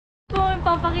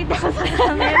yung papakita ko sa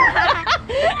camera.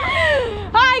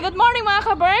 Hi! Good morning mga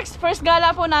ka-Berks! First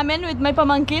gala po namin with my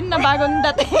pamangkin na bagong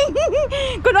dating.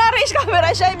 Kunwari is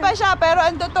camera, siya pa siya. Pero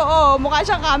ang totoo, mukha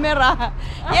siyang camera.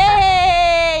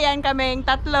 Yay! Yan kaming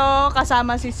tatlo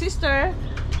kasama si Sister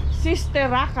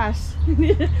Rakas.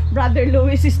 Brother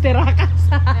Louis, Sister Rakas.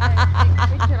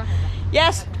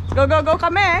 Yes! Go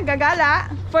kami! Gagala!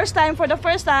 First time for the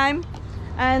first time.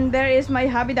 And there is my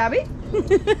hubby-dubby.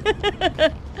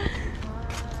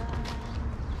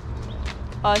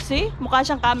 Oh, see? Mukha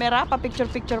siyang camera,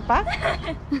 pa-picture-picture pa.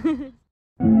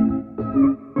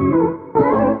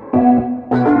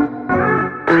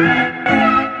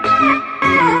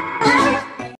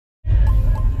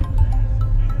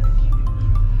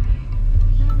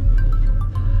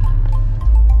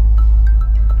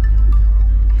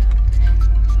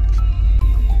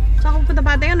 Saan kung punta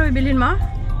pa ate? Ano bibilhin mo?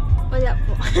 Wala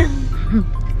po.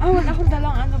 Wala akong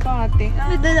dalang ano pa ate.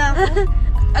 May dala ko.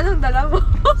 Anong dala mo?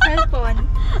 Cellphone.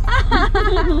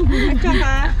 At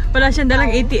saka, Wala siyang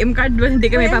dalang ATM card. Hindi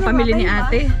kami Wala, papamili ni wala,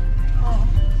 ate.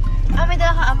 May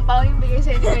dala ka ampaw yung bigay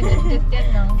sa'yo ni Bridget yan,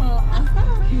 no? Oo.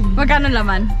 Magkano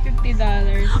laman? $50.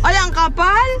 Ay, ang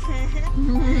kapal!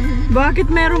 Bakit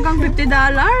meron kang $50?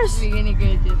 Bigay ni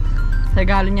Bridget.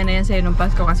 Regalo niya na yan sa'yo nung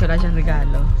Pasko kasi wala siyang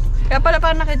regalo. Kaya pala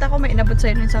parang nakita ko may inabot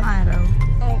sa'yo nung isang araw.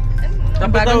 Oh, Nung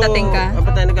bagong dating ka. Apa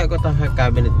tayo nagkakota sa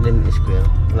cabinet din square?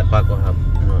 Nagpako ha,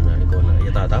 ano na, ikaw na,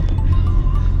 yatataw?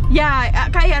 Yeah,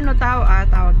 kaya ano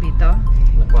tawag dito?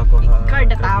 Nagpako ha, Card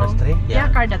na tao. Christmas tree? Yeah,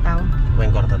 card na tao. May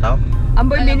kwarta tao? Ang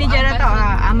boy bini dyan na to,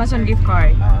 Amazon gift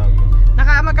card.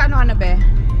 Okay. Magkano ka na be?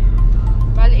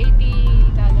 Bali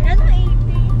 $80.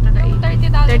 Ano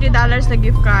 80? $30 na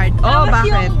gift card. Oh, Tapos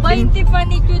bakit? yung 20 pa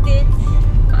ni Judith.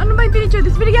 Ano ba yung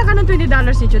Chudits? Binigyan ka ng $20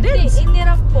 ni Chudits?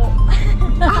 Iniram po.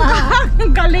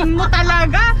 Ang galing mo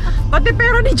talaga. Pati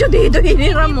pero ni Chudito,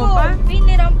 hiniram mo pa.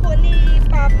 Iniram po ni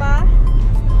Papa.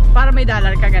 Para may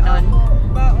dollar ka ganon.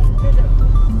 Baon.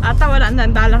 Ata wala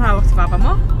ng dollar hawak sa papa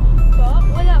mo? Po?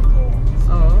 Wala po.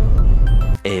 Oo.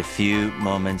 A few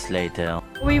moments later.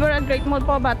 We were at Great Mall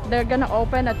po but they're gonna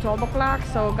open at 12 o'clock.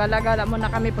 So gala-gala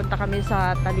muna kami. Punta kami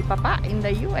sa Talipapa in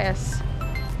the US.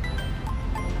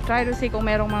 Try to see kung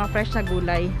merong mga fresh na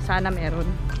gulay. Sana meron.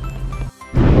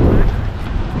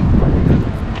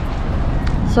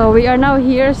 So we are now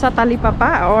here sa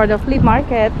Talipapa or the flea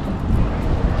market.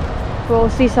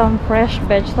 We'll see some fresh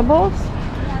vegetables.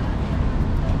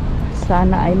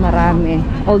 Sana ay marami.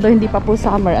 Although hindi pa po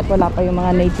summer at wala pa yung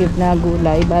mga native na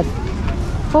gulay, but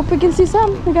hope we can see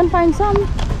some. We can find some.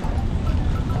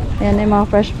 Ayan yung mga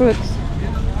fresh fruits.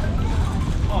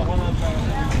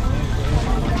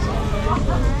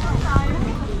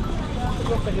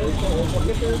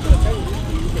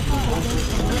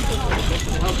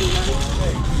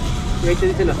 Ahí te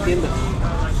dicen las tiendas.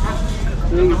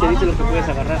 Y te dicen lo que puedes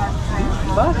agarrar.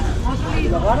 ¿Vas? Y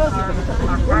lo agarras y te metes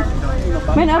y lo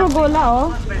pagas. May arugola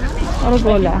oh.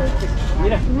 Arugola.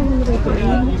 Mira.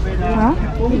 Ha?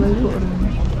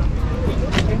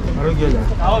 Arugula.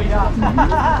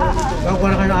 Kuha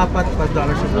na kayo ng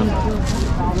 $4 siya.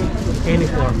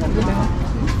 Uniform.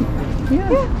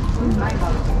 Yeah.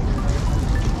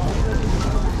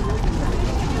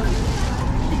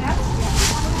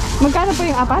 Magkano po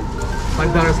yung apat?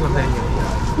 $5 lang din yun.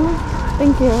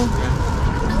 Thank you.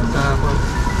 Tapos,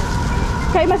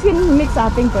 Kaya maskin mix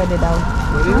ating pwede daw.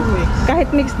 pwede yung mix. Kahit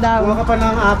mix daw. Kuha ka pa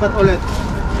ng 4 ulit.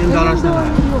 $10 naman.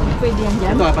 Pwede yan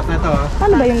dyan. Ito, 4 na ito ha.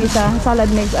 Ano ba yung isa? Salad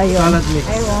mix ayun. Salad mix.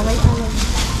 Ay, wow, may salad.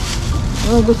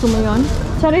 Oh, gusto mo yun?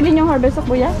 Sarili niyong harvest sa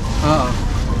kuya? Oo.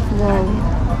 Wow.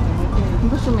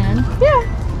 Gusto mo yan? Yeah.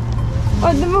 O,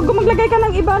 maglagay ka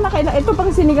ng iba na kailangan. Ito pang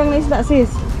sinigang na isda, sis.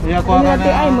 Kaya kuha ka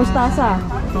Ay, ng mustasa.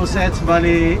 2 sets,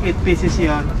 bali 8 pieces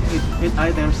yan.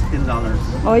 8 items, $10.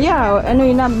 Oh, yeah. Ano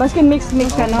yun na? Baskin mix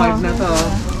ka no? 5 na to,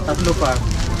 3 pa.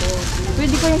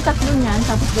 Pwede ko yung 3 niyan,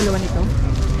 tapos 2 nito.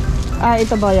 Ah,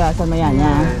 ito ba yan? Saan mo yan?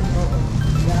 Yan.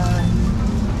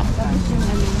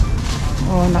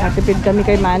 Oh, nakatipid kami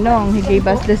kay Manong. He gave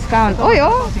us discount. Oy,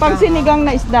 oh, pang sinigang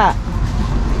na isda.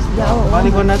 Isda, oh.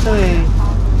 Bali ko na to eh.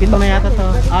 7 na yata to.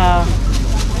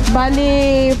 Bali,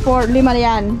 5 na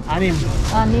yan.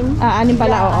 6. 6? Ah, 6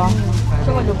 pala, oo.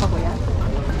 So, walo pa kuya?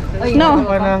 No,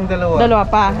 Kuha ng 2.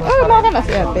 2 pa. Oh, baka na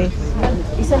si ate.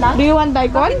 Isa lang? Do you want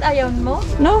daikon? Bakit ayaw mo?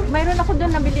 No? Mayroon ako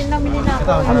doon, nabili na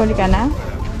ako. Ah, huli ka na?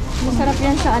 Masarap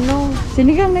yan sa ano,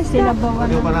 Sinigang na isda. sinabawan.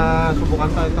 Hindi ko pa na subukan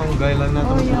to itong gailan na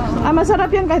to. Ah,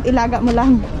 masarap yan kahit ilaga mo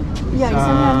lang. Yeah,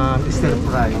 isa yan. Stir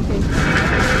fry.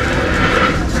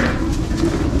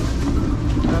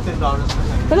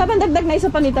 Wala bang dagdag na isa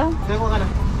pa nito? Teko ka na.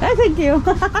 Ay, thank you.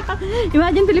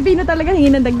 Imagine Filipino talaga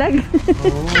hingi ng dagdag.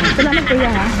 Oh. Salamat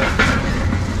kuya ha.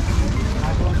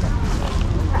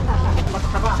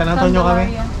 San Antonio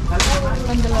kami.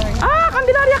 Ah,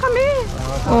 Candelaria kami.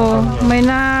 Oh, may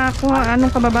nakuha anong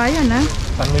kababayan ha?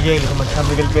 San Miguel, San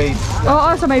Miguel Base.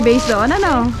 Oo, sa may base doon.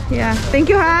 Ano? Yeah.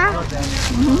 Thank you ha.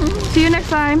 See you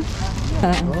next time.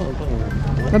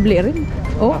 Mabli rin.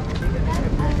 Oh.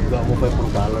 Gak mo pa yung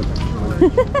 $4.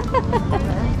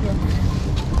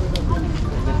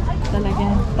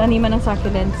 Talaga. Taniman ng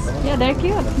succulents. Yeah, they're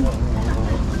cute.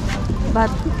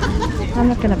 But I'm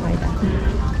not gonna buy that.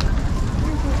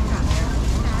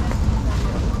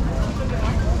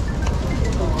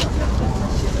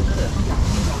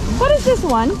 What is this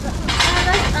one?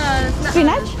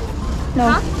 Spinach?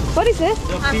 No. What is this?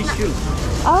 The fish shoes.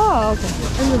 Oh, okay.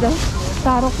 Ano daw?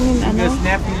 Tarok nin ano?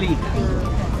 Snappy leaf.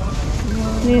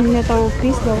 Nin nito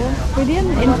fish daw. Pwede yan.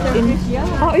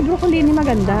 Oh, broccoli ni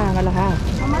maganda nga lahat.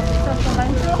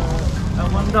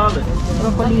 $1.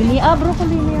 Broccolini. Ah,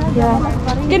 broccolini. Yeah.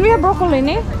 Can we have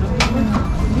broccolini?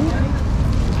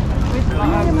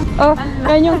 Oh,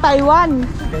 yan yung Taiwan.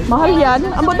 Mahal yan.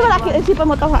 Ang buto malaki. Isipan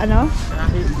mo ito ano?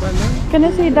 Can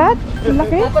I see that? Ang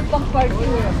laki?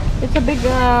 It's a big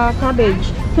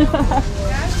cabbage.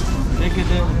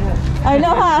 I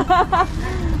know ha.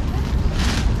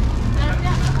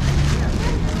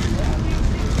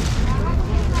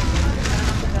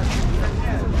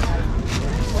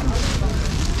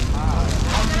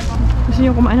 Gusto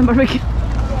niyo kumain ng barbecue?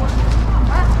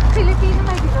 Filipino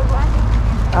may ginagawa.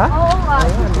 Ha? Oo nga.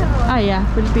 Ah, yeah.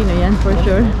 Filipino yan, for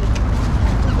sure.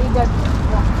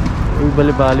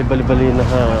 Bali-bali na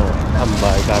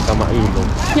ambay, kakamailog.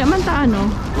 Yaman ta ano?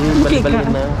 Bali-bali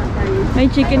na. May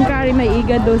chicken curry, may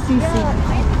igado, sisig.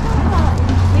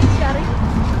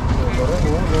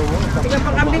 Ikaw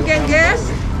pang kambing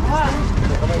Genges?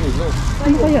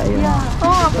 Ano kaya yun?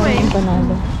 Oo, okay. Ang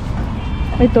panalo.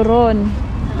 May turon.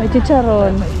 May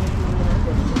chicharon.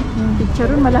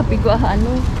 Chicharon malapig ko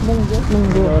ano? Munggo.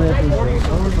 Munggo.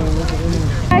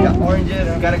 Got oranges,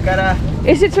 gara.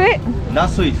 Is it sweet? Not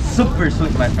sweet, super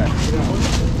sweet, my friend.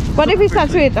 What if it's not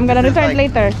sweet? I'm gonna This is return it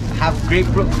like later. Half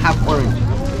grapefruit, half orange.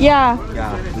 Yeah.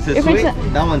 Yeah, this is If it's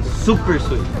sweet. That one's super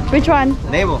sweet. Which one?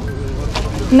 Navel.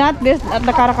 Not this,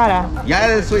 the karakara.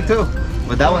 Yeah, it's sweet too,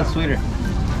 but that one's sweeter.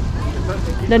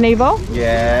 The navel?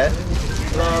 Yes.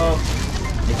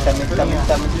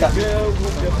 Mixta.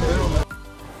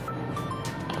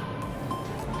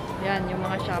 Yan, yung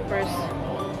mga shoppers.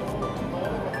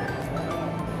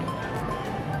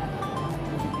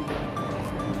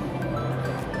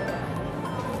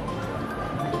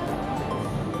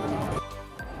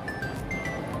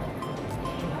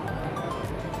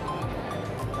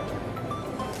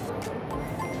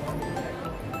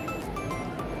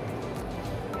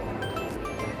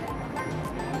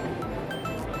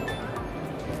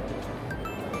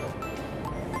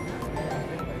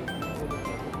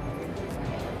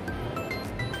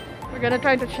 We're gonna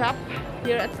try to shop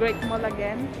here at Great Mall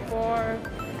again for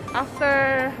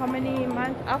after how many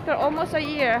months? After almost a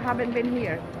year, haven't been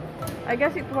here. I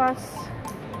guess it was,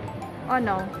 oh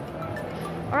no,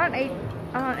 around 8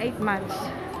 months.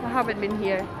 I haven't been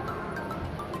here.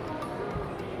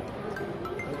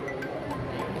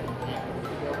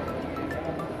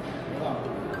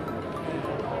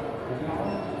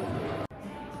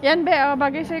 Yan be,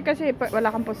 bagay sa'yo kasi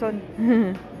wala kang puson.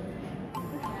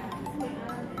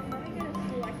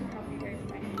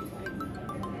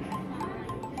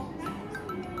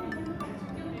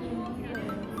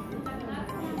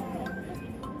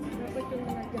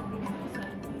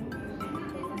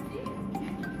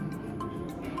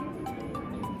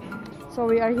 So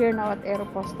we are here now at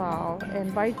Aeropostale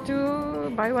and buy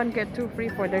one get two free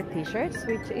for their t-shirts,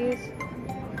 which is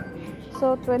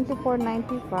so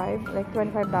 $24.95, like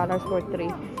 $25 for 3.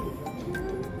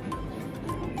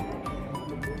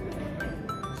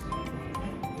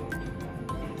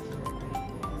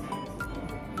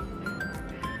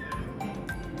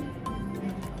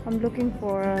 I'm looking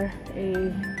for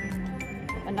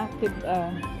an active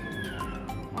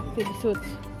suit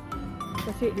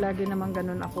kasi lagi naman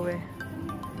ganun ako eh.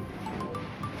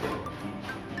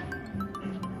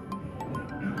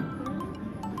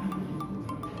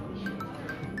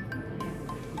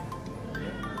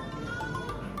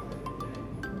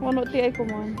 Ano ti ay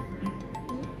kumon?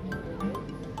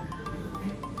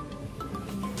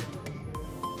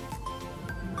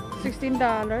 $16.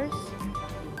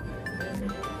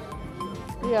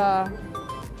 Yeah.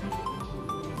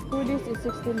 Hoodies is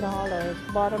 $16.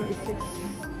 Bottom is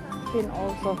 $16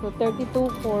 also. So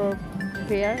 $32 for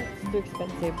pair. It's too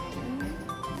expensive.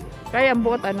 Kaya ang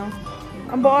buot ano?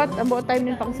 Ang buot time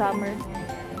din pang summer.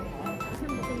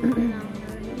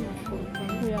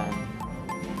 Yeah.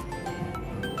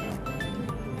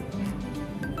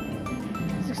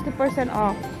 50%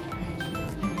 off.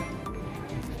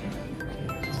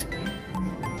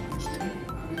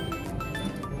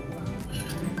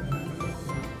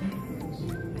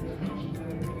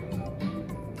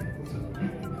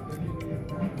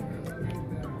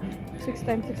 Six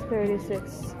times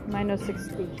 636 minus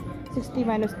 60. 60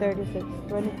 minus 36,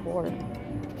 24.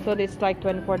 So it's like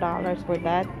 $24 for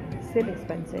that. Still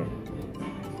expensive.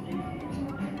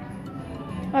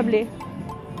 Lovely.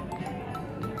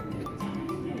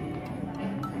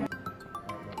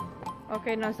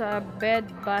 Okay, nasa Bed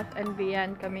Bath and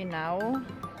Beyond kami now.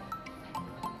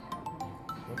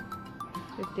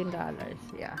 $15.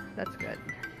 Yeah, that's good.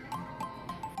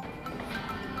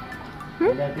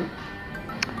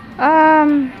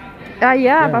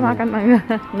 Yeah, pamakan mangga.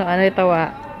 No, ano ito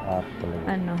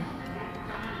ano?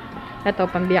 Ito,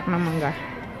 pambiyak ng mangga.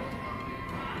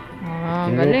 Oh,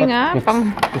 galing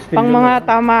pang mga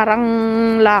tamarang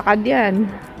lakad yan.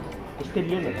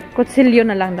 Kutsilyo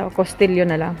na lang daw. Kostilyo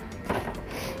na lang.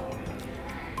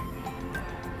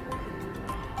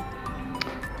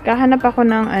 Kahanap ako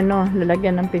ng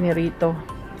lalagyan ng pinirito.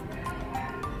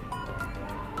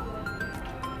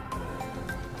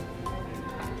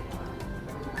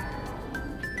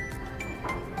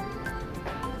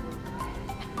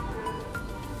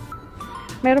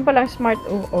 Meron palang smart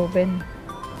oven.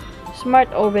 Smart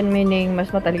oven meaning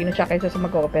mas matalino siya kaysa sa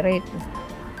mag-ooperate.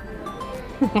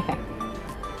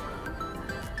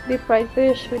 Deep fried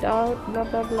fish without blah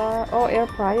blah blah. Oh, air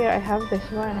fryer. I have this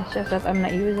one. It's just that I'm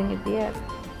not using it yet.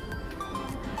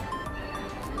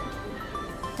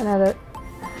 Another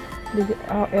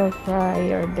air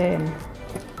fryer din.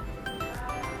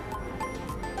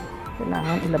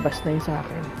 Kailangan ilabas na yun sa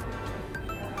akin.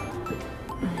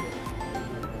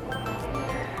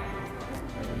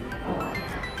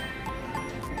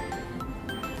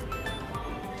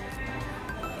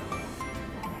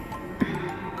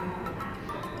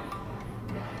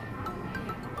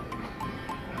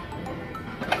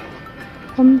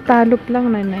 Talop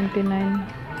lang, $9.99.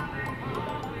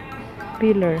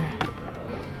 Pillar.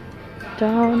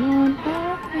 Down on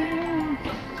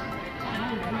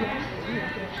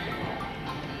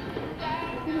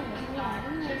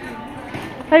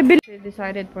I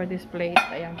decided for this plate.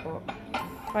 Ayan po.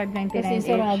 $5.99 Kasi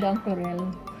sarado ang Corel.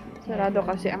 Sarado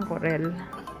kasi ang Corel.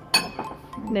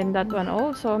 Then that one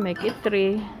also, make it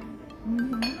 3.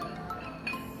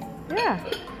 Yeah.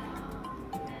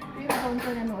 Pero ko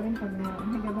na rin pag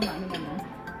nagagawa nila na.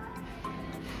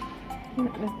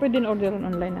 Pwede order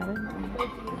online na rin.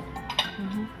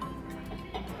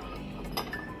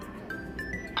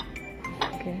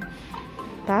 Okay.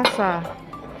 Tasa.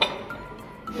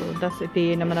 So, das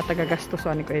iti naman na tagagastos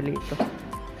ni ko elito.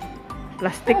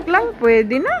 Plastic lang,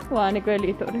 pwede na. Ni ko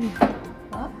elito rin.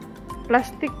 Ha?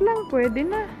 Plastic lang, pwede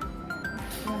na.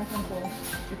 Wala kang po.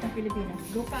 Itang Pilipinas.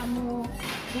 Luka mo.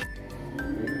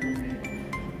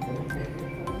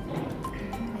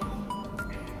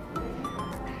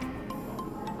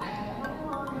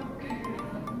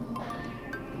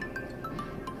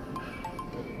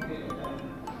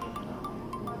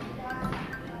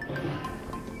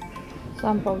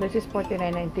 Sample, this is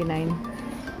 $49.99.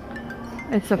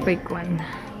 It's a fake one.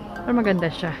 Pero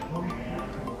maganda siya.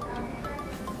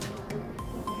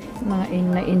 Mga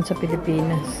in na in sa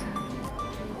Pilipinas.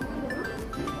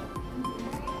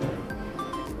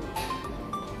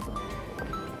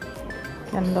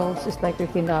 Candles is like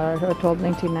 $15 or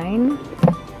 $12.99.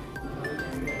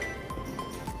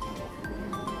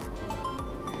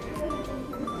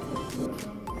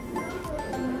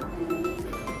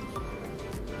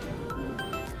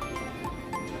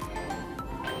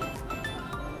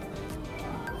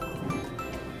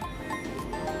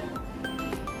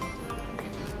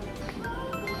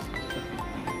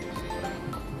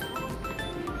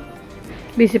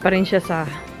 Busy pa rin siya sa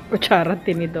kutsara at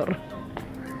tinidor.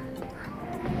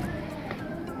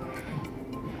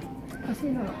 Kasi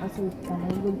nakakasuit ka na.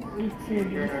 Good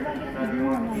service.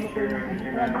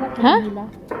 Ha?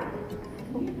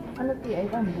 Ano ti ay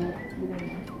bambu?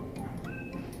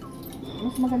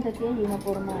 Mas maganda ti ay yung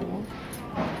forma niya.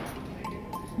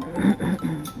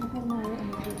 Forma niya.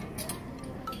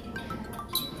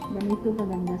 Ganito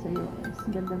maganda sa'yo. Mas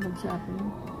ganda mag-shopping.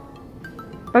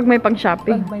 Pag may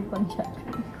pang-shopping. Pag may pang-shopping.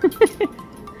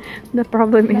 The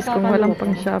problem is kung walang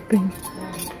pang-shopping.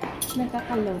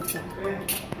 Nakakalaw siya.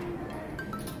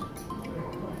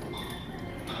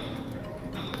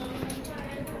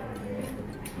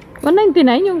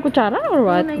 $1.99 yung kutsara or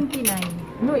what?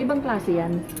 $1.99. No, ibang klase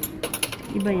yan.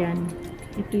 Iba yan.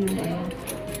 Ito yung ano.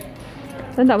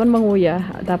 Saan dapat manguya?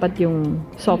 Dapat yung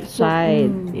soft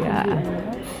side. Yeah.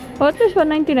 Oh, at least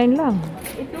 $1.99 lang.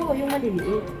 Ito, yung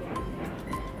maliliit.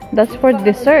 That's for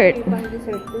dessert. Pang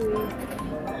dessert to eh.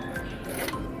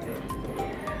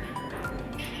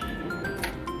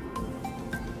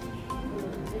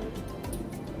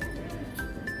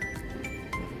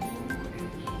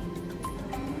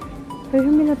 Pero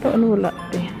yung minatoon wala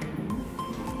eh.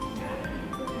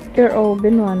 Your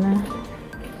oven wana.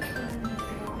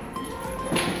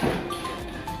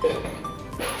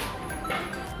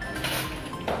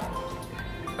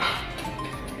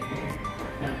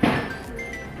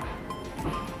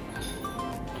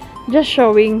 Just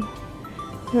showing.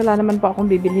 Wala naman po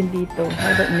akong bibilhin dito.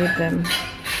 I don't need them.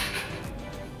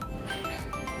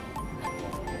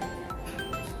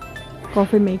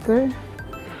 Coffee maker.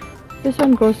 This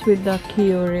one goes with the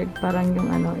Keurig. Parang yung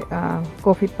ano,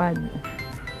 coffee pad.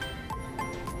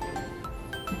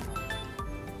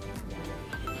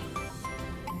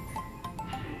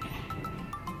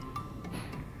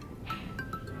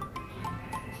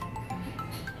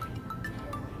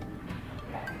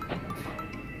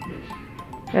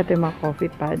 Ito yung mga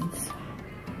coffee pads.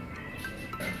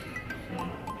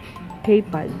 Hay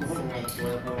pads.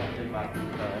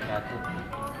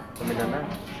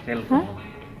 Ha?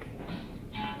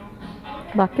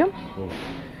 Vacuum?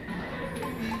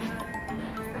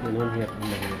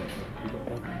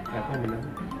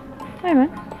 Ay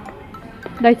man.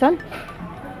 Dyson?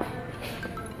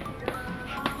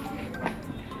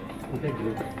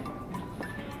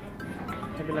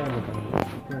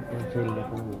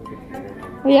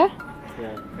 Oh yeah?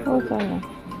 Oh, sorry.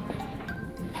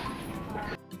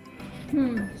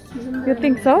 You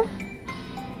think so?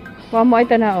 Wa mo ay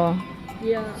tanao.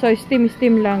 Yeah. So steam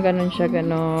lang ganon siya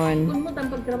ganon. Kung mo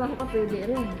tampag trabaho ka pwede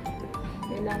rin.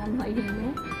 Kailangan maihin mo.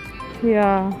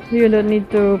 Yeah, you don't need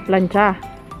to plancha.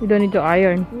 You don't need to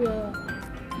iron. Yeah.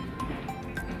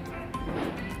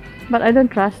 But I don't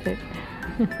trust it.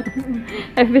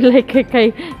 I feel like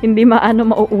kay hindi maano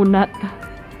mauunat.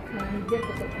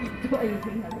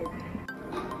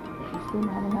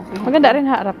 Maganda rin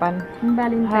harapan. Yung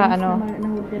Valentine's Ha, ano? na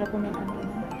nahultira ko ng ano.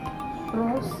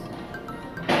 Rose.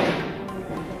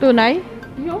 Tunay?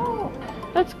 Yo!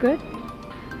 That's good.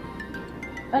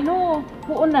 Ano?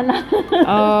 Puon na lang.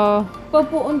 Oh,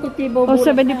 Papuon ko tibaw. oh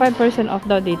 75% off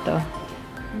daw dito.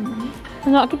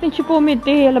 Ano, akit ng chipumid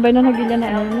eh. Alabay na nagilya na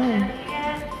ano na.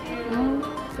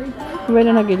 Alabay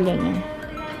na nagilya niya.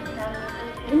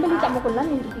 Yung balita mo ko lang,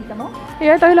 yung kita mo?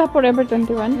 Yeah, tayo lang Forever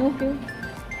 21. Okay.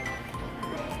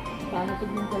 Paano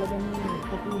tignan talaga niyo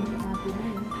patuloy natin na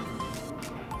yun.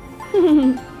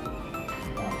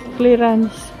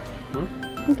 Clearance.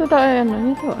 Ito tayo ano,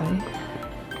 ito ay.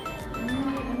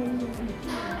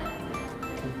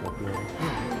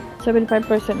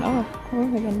 $75% off. Oh,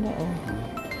 maganda oh.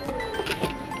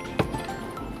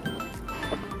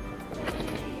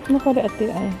 Ano pa rin ati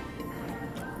ay?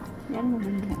 Yan mo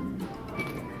ganda.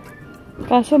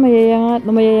 Kaso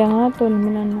mayayangaton.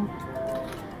 Minano.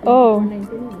 Oh,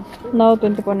 no,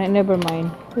 24.9. Never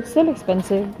mind. It's still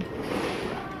expensive.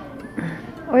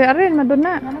 Oy, arin,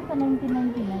 maduna. Ano sa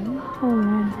 1999? Oh,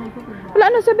 man. Wala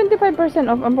na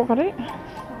 75% off. Ampo ka rin.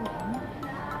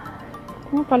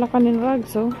 Oh, kalakanin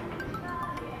rags, oh.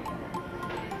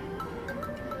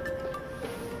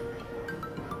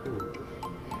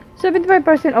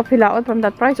 $75% off hilaot from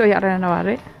that price. O, yara na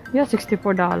nawari. Yeah,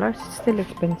 $64. It's still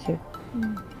expensive.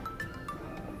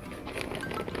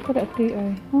 Kada ati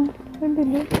ay. Huh? Ay,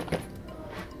 bili.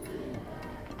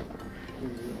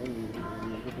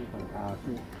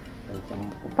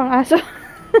 Pang aso.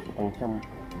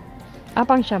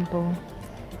 Pang shampoo.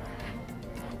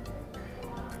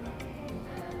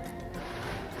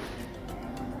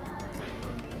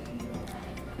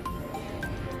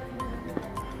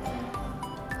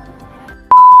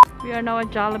 We are now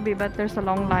at Jollibee, but there's a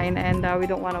long line and we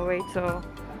don't want to wait, so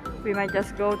we might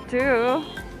just go to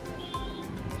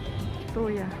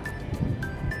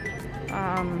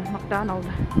McDonald's.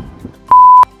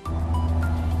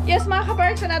 Yes, mga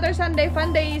ka-parks, another Sunday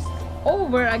Funday is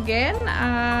over again,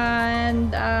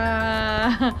 and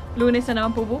Lunes na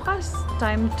naman po bukas.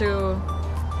 Time to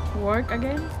work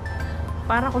again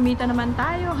para kumita naman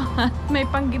tayo. May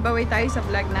pang giveaway tayo sa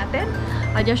vlog natin.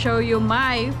 I'll just show you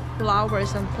my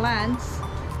flowers and plants.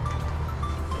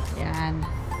 Yan.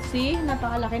 See?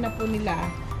 Napakalaki na po nila.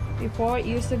 Before, it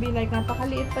used to be like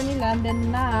napakaliit pa nila. And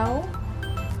then now,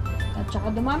 at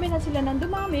saka dumami na sila ng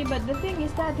dumami. But the thing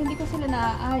is that hindi ko sila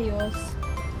naaayos.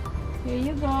 Here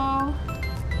you go.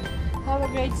 Have a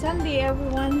great Sunday,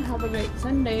 everyone. Have a great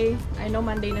Sunday. I know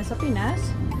Monday na sa Pinas.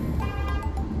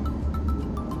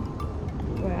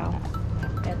 Well,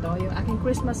 eto, yung aking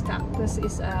Christmas cactus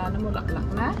is namulaklak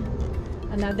na.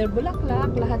 Another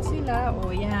bulaklak, lahat sila. O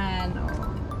yan, o.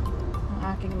 Ang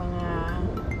aking mga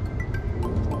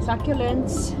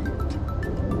succulents.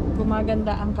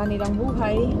 Gumaganda ang kanilang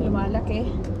buhay, lumalaki.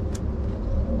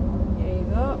 There you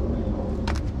go.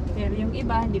 Pero yung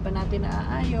iba, hindi pa natin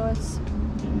naaayos.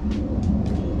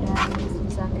 Yan, yung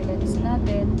succulents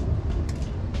natin.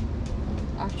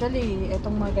 Actually,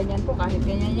 itong mga ganyan po, kahit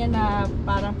ganyan yan na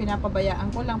parang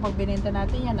pinapabayaan ko lang, pag binenta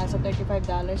natin yan, nasa $35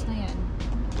 na yan.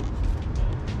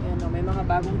 Yan o, may mga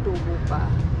bagong tubo pa.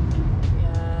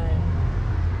 Yan.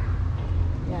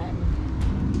 Yan.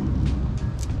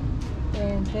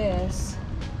 And this,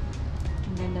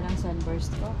 ang ganda ng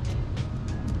sunburst ko.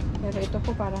 Pero ito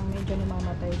po parang medyo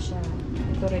namamatay siya.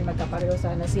 Ito rin magkapareho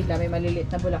sana sila. May maliliit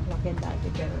na bulaklak yan dati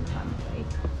pero namamatay.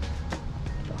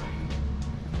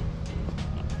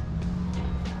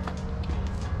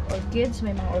 Orchids,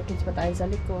 may mga orchids pa tayo sa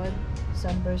likod.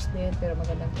 Sunburst din pero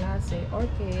magandang klase.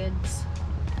 Orchids.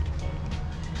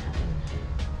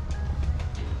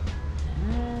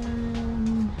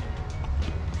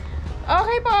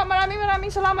 Okay po,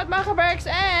 maraming salamat mga ka-Berks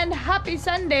and happy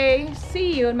Sunday!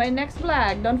 See you in my next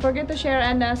vlog. Don't forget to share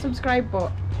and subscribe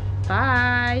po.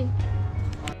 Bye!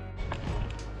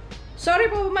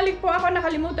 Sorry po, bumalik po ako.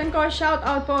 Nakalimutan ko. Shout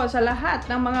out po sa lahat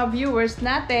ng mga viewers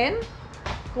natin.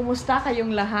 Kumusta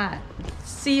kayong lahat?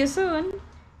 See you soon!